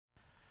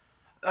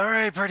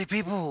Alright, party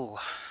people.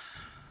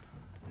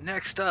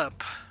 Next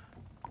up,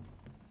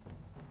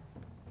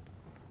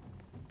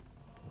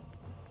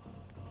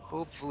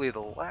 hopefully the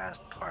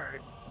last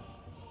part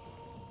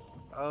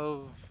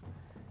of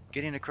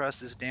getting across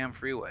this damn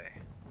freeway.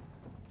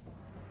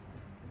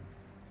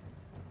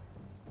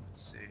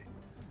 Let's see.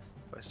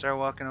 If I start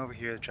walking over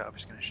here, the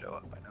chopper's gonna show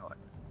up. I know it.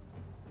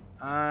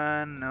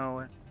 I know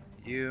it.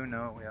 You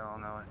know it. We all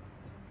know it.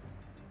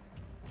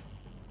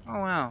 Oh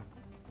wow.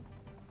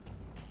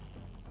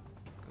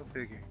 Go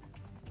figure.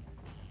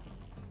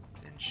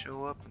 Didn't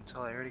show up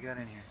until I already got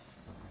in here.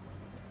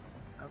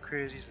 How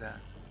crazy is that?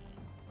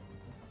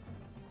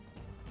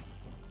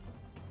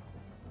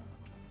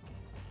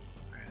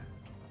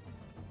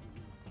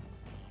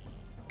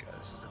 God,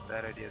 this is a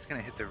bad idea. It's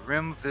gonna hit the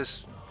rim of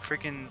this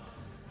freaking...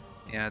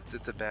 Yeah,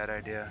 it's a bad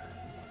idea.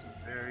 It's a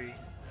very,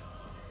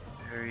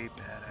 very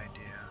bad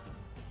idea.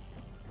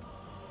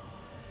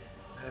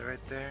 That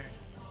right there?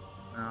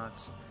 No,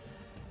 it's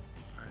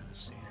part of the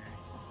scenery.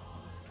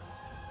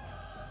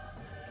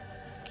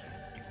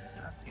 Can't do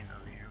nothing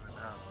over here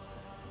without...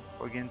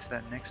 Before we get into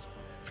that next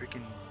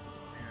freaking...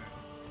 Here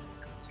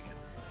it comes again.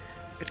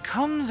 It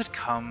comes, it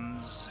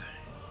comes.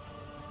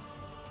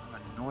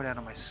 I'm annoyed out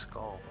of my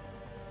skull.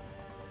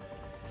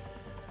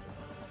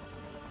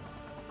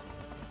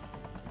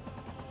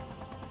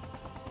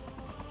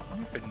 I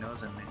wonder if it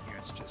knows I'm in here,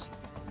 it's just...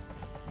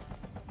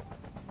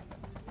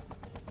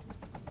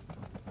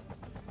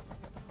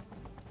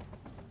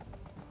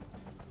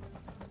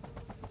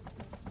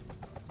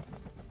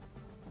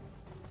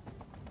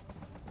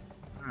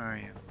 Where are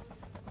you?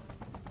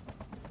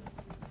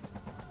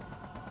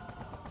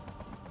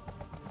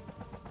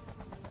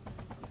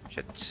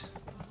 Shit.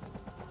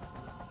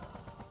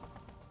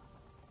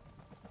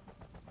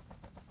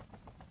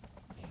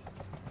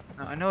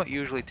 Now, I know it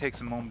usually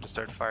takes a moment to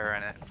start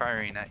firing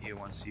at you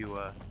once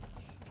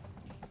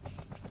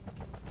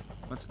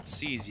once it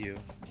sees you.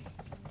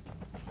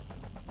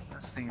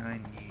 Last thing I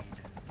need.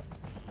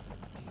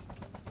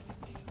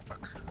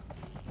 Fuck. Come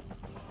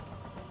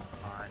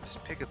on,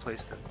 just pick a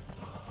place to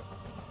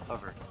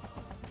hover.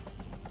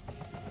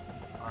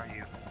 Are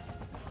you?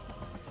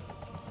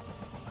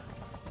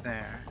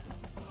 There.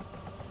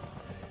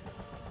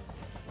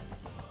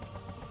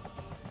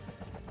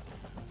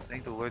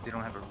 Thank the Lord they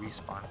don't have a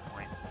respawn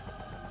point.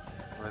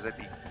 Otherwise I'd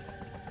be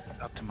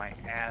up to my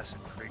ass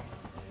and freaking...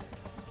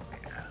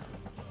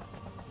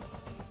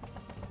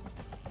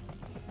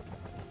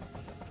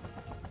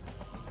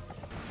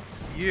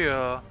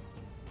 Yeah.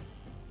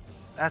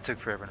 That took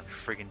forever and a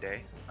friggin'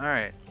 day.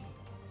 Alright.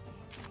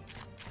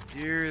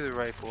 You're the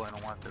rifle. I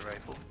don't want the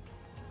rifle.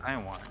 I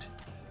want...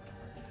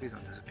 Please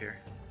don't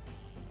disappear.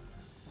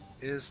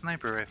 Is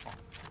sniper rifle.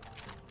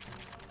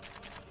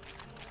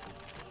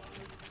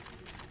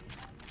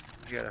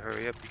 I gotta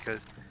hurry up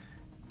because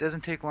it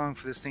doesn't take long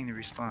for this thing to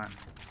respawn.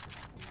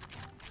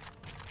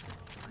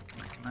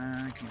 Come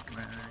on, come on, come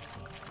on,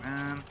 come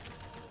on.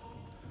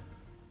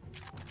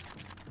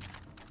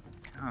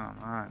 Come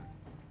on.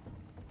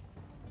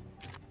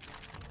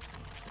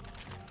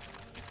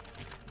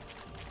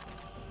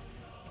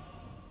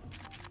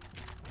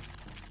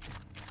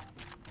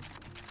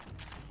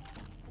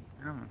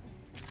 Come on.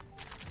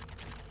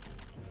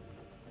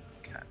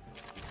 God.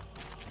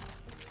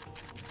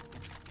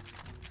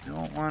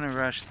 Don't want to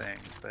rush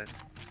things, but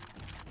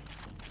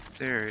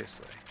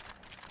seriously.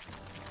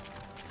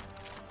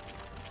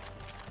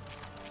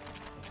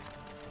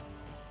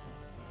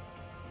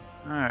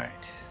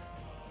 Alright.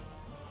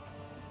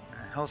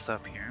 Health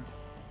up here.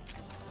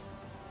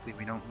 Hopefully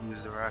we don't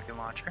lose the rocket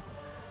launcher.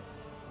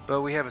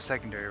 But we have a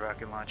secondary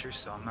rocket launcher,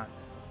 so I'm not...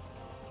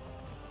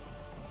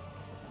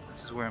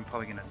 This is where I'm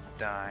probably gonna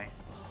die.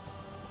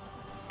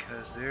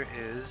 Because there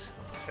is...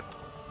 Yep.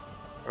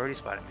 Already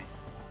spotted me.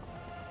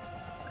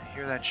 I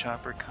hear that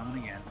chopper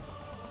coming again.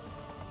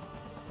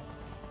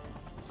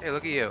 Hey,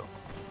 look at you.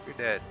 You're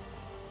dead.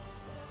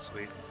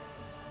 Sweet.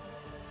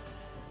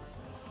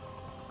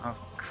 Oh,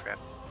 crap.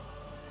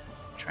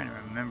 I'm trying to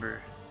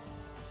remember...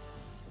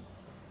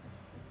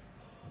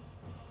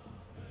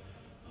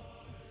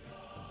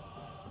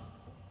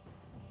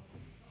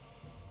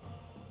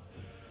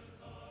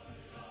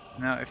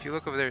 Now, if you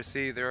look over there,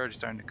 see, they're already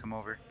starting to come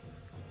over.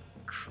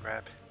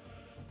 Crap.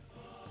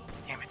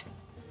 Damn it.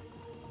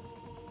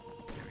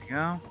 There we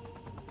go.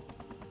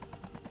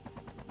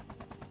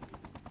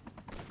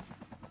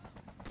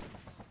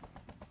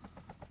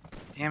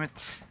 Damn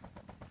it.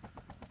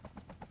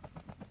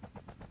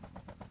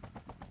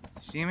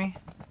 You see me?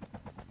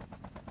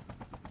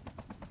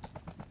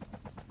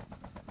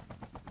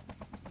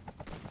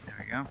 There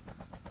we go.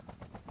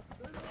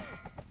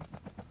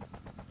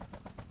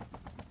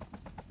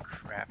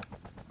 Crap.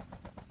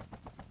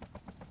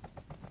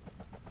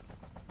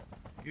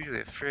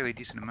 Usually a fairly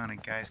decent amount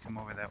of guys come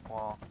over that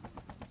wall.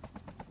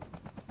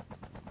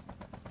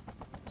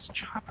 This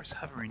chopper's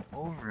hovering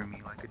over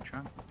me like a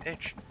drunk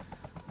bitch.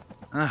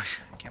 Ugh,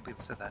 I can't believe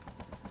I said that.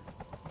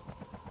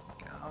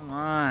 Come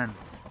on.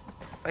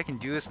 If I can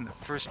do this in the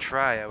first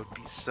try, I would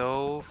be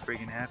so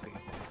friggin' happy.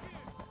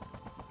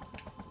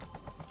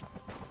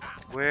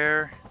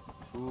 Where?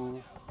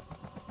 Who?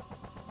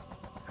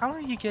 How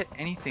do you get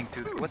anything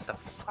through there? What the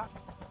fuck?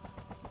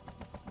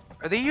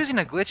 Are they using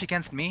a glitch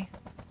against me?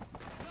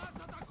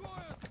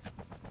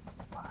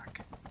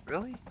 Fuck.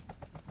 Really?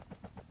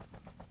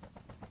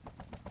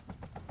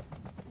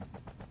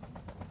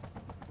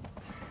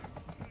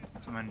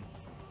 Someone...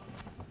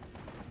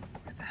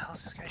 Where the hell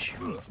is this guy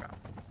shooting from?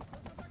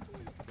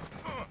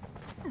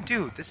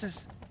 Dude, this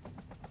is...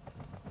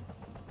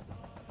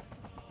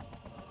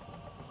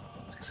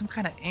 It's like some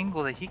kind of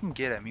angle that he can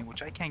get at me,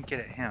 which I can't get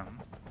at him.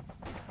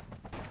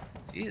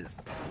 Jeez.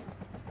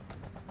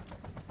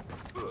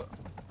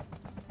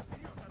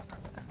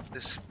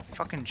 This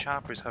fucking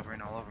chopper's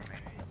hovering all over me.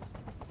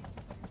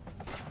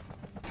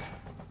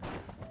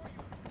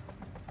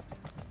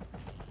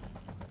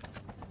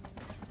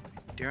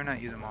 Dare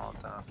not use a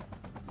Molotov.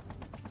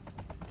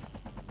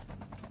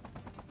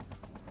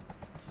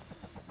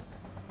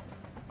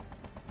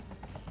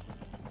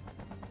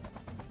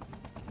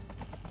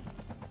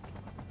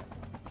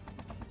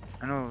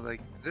 I know, like,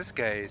 this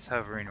guy is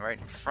hovering right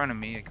in front of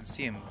me. I can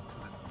see him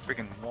through the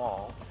friggin'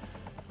 wall.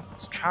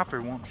 This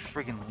chopper won't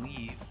friggin'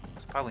 leave.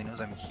 He probably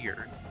knows I'm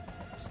here.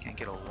 Just can't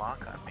get a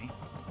lock on me.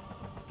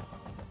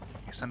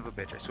 You son of a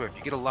bitch. I swear, if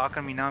you get a lock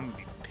on me now, I'm gonna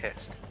be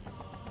pissed.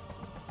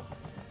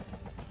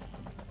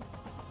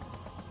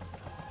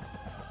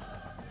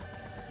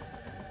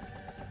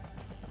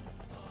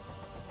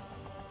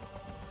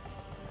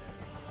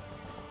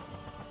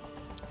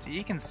 See,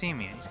 he can see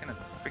me, and he's gonna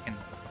freaking...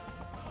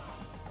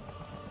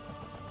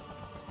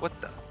 What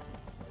the?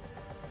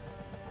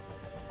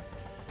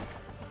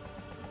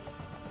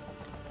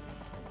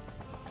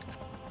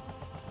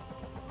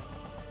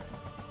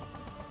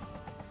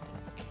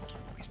 Can't keep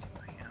wasting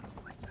my ammo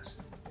like this.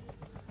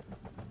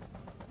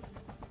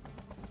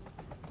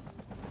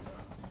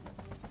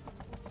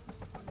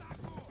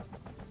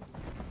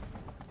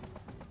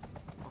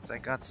 Oops, I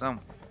got some.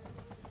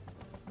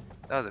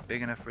 That was a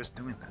big enough risk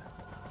doing that.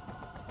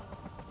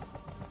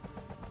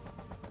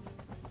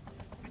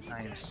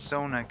 I am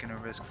so not gonna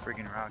risk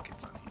friggin'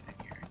 rockets on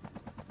in here.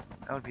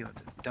 That would be like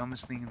the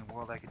dumbest thing in the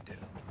world I could do.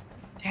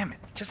 Damn it,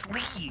 just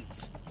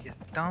leave! You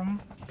dumb...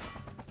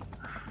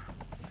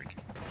 Friggin'...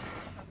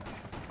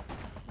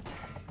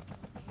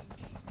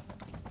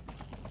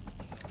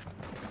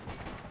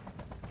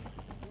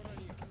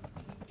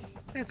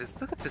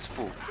 Look at this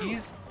fool.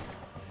 He's...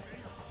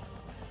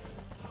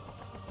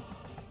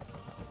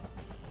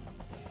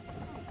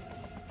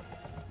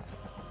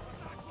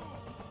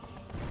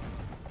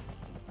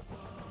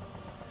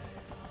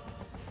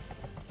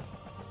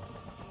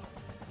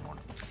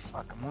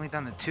 Fuck, I'm only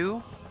down to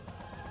 2?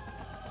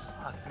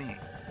 Fuck me.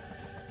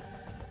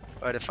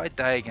 Alright, if I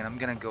die again, I'm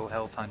gonna go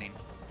health hunting.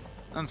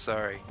 I'm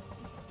sorry.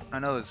 I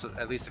know there's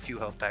at least a few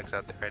health packs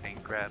out there I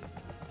didn't grab.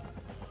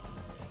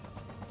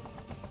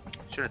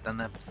 Should have done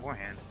that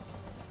beforehand.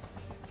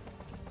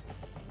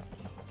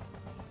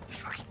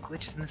 Fucking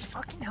glitches in this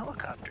fucking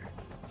helicopter.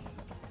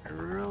 I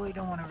really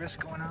don't want to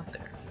risk going out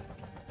there.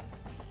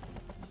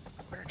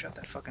 Better drop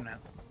that fucking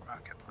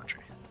rocket launcher.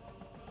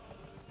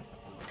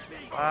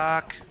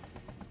 Fuck.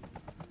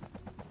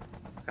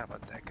 Forgot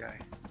about that guy.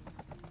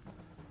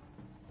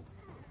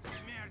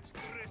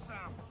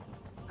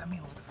 Let me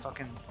over the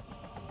fucking...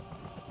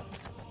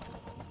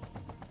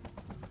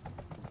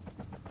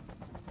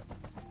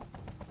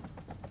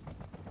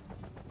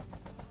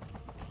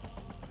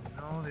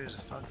 No, there's a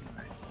fucking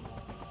rifle.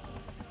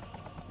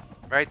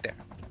 Right there.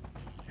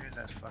 There's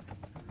that fucking...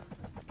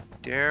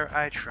 Dare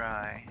I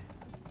try?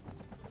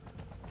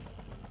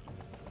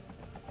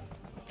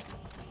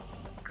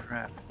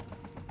 Crap.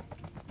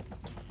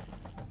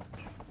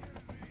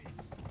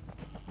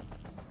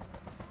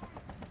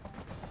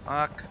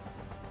 Fuck.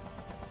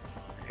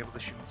 You're able to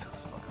shoot me through the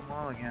fucking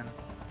wall again.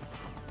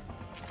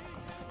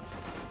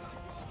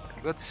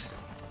 Very good.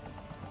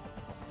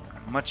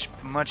 I'm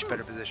much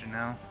better position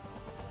now.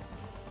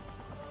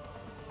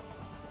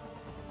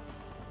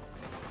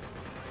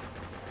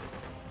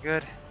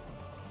 Good.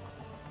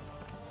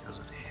 Deals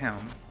with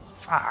him.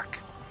 Fuck.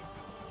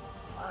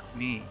 Fuck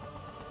me.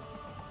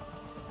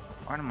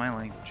 Pardon my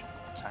language.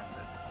 What time is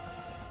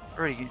it?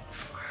 Already.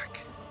 Fuck.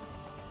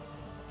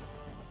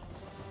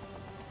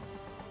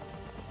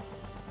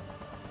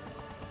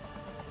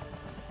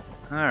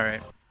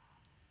 Alright.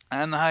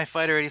 I'm the High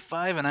Fighter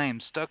 85, and I am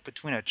stuck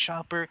between a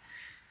chopper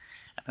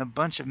and a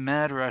bunch of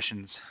mad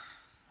Russians.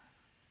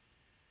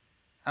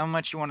 How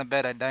much you want to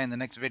bet I die in the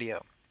next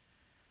video?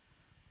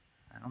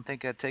 I don't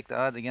think I'd take the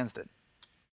odds against it.